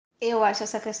Eu acho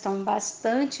essa questão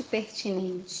bastante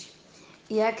pertinente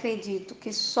e acredito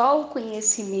que só o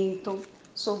conhecimento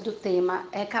sobre o tema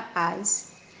é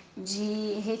capaz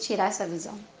de retirar essa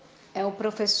visão. É o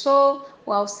professor,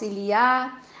 o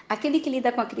auxiliar, aquele que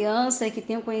lida com a criança e que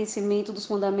tem o conhecimento dos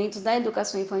fundamentos da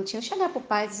educação infantil, chegar para o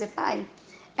pai e dizer: pai,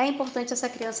 é importante essa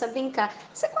criança brincar.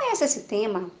 Você conhece esse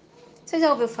tema? Você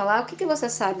já ouviu falar? O que você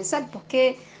sabe? Sabe por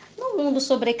quê? No mundo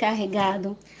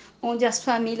sobrecarregado, onde as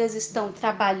famílias estão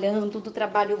trabalhando, do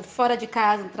trabalho fora de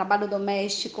casa, do trabalho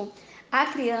doméstico, a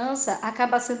criança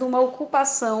acaba sendo uma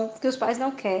ocupação que os pais não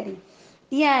querem.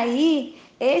 E aí,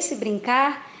 esse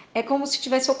brincar é como se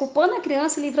estivesse ocupando a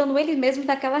criança e livrando ele mesmo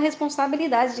daquela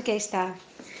responsabilidade de que está.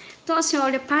 Então, assim,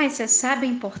 olha, pai, você sabe a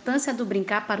importância do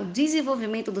brincar para o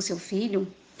desenvolvimento do seu filho?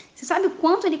 Você sabe o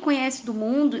quanto ele conhece do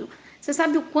mundo? Você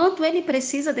sabe o quanto ele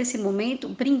precisa desse momento?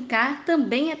 Brincar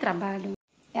também é trabalho.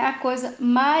 É a coisa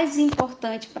mais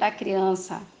importante para a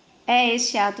criança, é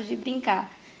este ato de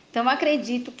brincar. Então,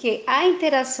 acredito que a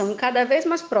interação cada vez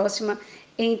mais próxima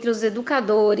entre os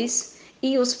educadores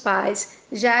e os pais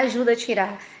já ajuda a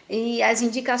tirar. E as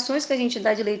indicações que a gente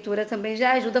dá de leitura também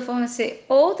já ajuda a fornecer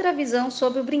outra visão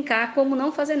sobre o brincar como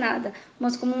não fazer nada,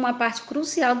 mas como uma parte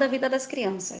crucial da vida das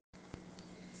crianças.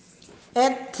 É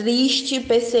triste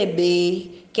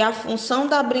perceber que a função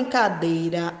da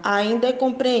brincadeira ainda é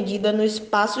compreendida no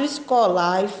espaço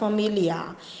escolar e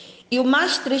familiar. E o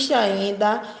mais triste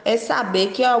ainda é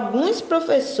saber que alguns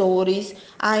professores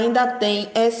ainda têm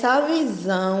essa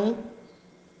visão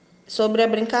sobre a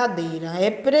brincadeira. É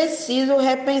preciso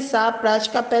repensar a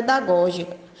prática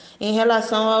pedagógica em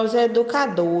relação aos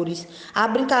educadores. A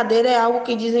brincadeira é algo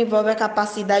que desenvolve a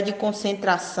capacidade de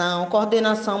concentração,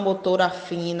 coordenação motora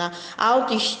fina,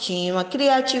 autoestima,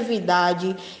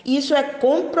 criatividade. Isso é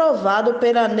comprovado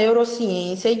pela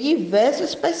neurociência e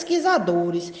diversos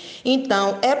pesquisadores.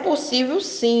 Então, é possível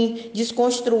sim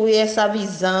desconstruir essa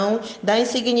visão da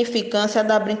insignificância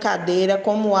da brincadeira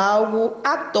como algo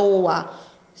à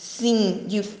toa. Sim,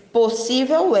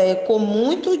 possível é, com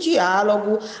muito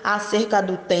diálogo acerca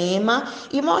do tema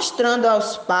e mostrando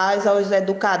aos pais, aos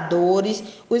educadores,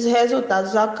 os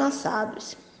resultados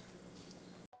alcançados.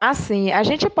 Assim, a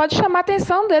gente pode chamar a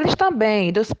atenção deles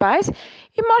também, dos pais,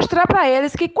 e mostrar para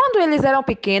eles que quando eles eram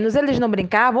pequenos, eles não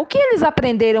brincavam, o que eles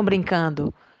aprenderam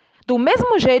brincando? Do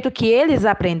mesmo jeito que eles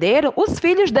aprenderam, os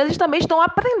filhos deles também estão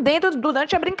aprendendo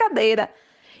durante a brincadeira.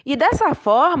 E dessa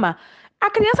forma, a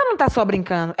criança não está só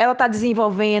brincando, ela está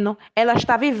desenvolvendo, ela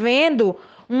está vivendo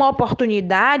uma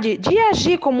oportunidade de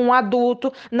agir como um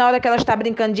adulto na hora que ela está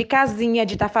brincando de casinha,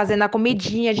 de estar fazendo a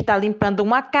comidinha, de estar limpando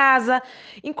uma casa,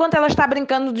 enquanto ela está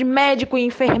brincando de médico e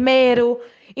enfermeiro.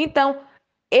 Então,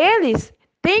 eles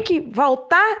têm que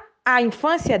voltar à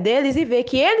infância deles e ver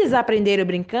que eles aprenderam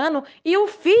brincando e o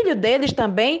filho deles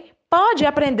também pode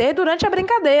aprender durante a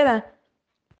brincadeira.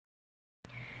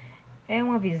 É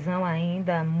uma visão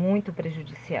ainda muito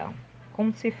prejudicial,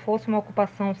 como se fosse uma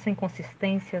ocupação sem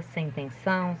consistência, sem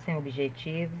intenção, sem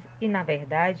objetivos, e na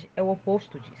verdade é o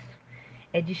oposto disso.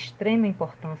 É de extrema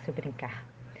importância brincar.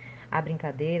 A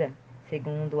brincadeira,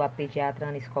 segundo a pediatra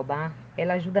Ana Escobar,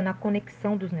 ela ajuda na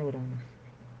conexão dos neurônios.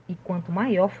 E quanto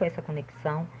maior for essa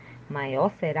conexão,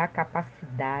 maior será a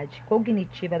capacidade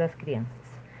cognitiva das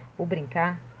crianças. O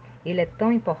brincar, ele é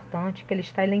tão importante que ele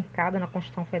está elencado na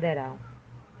Constituição Federal.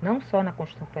 Não só na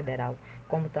Constituição Federal,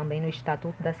 como também no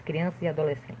Estatuto das Crianças e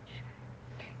Adolescentes.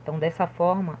 Então, dessa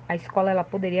forma, a escola ela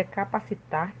poderia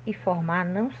capacitar e formar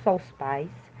não só os pais,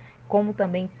 como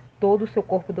também todo o seu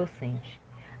corpo docente,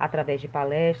 através de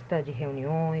palestras, de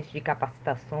reuniões, de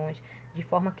capacitações, de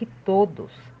forma que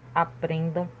todos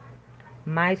aprendam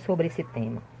mais sobre esse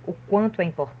tema, o quanto é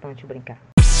importante brincar.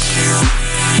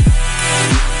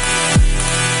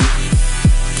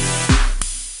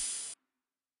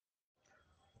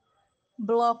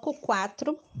 Bloco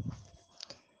 4,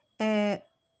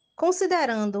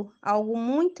 considerando algo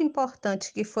muito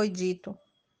importante que foi dito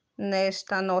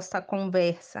nesta nossa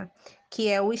conversa, que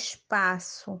é o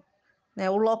espaço, né,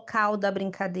 o local da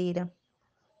brincadeira.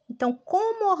 Então,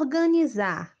 como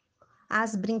organizar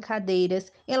as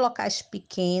brincadeiras em locais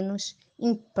pequenos,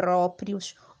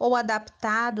 impróprios ou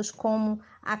adaptados, como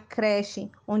a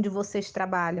creche onde vocês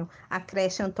trabalham, a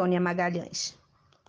creche Antônia Magalhães?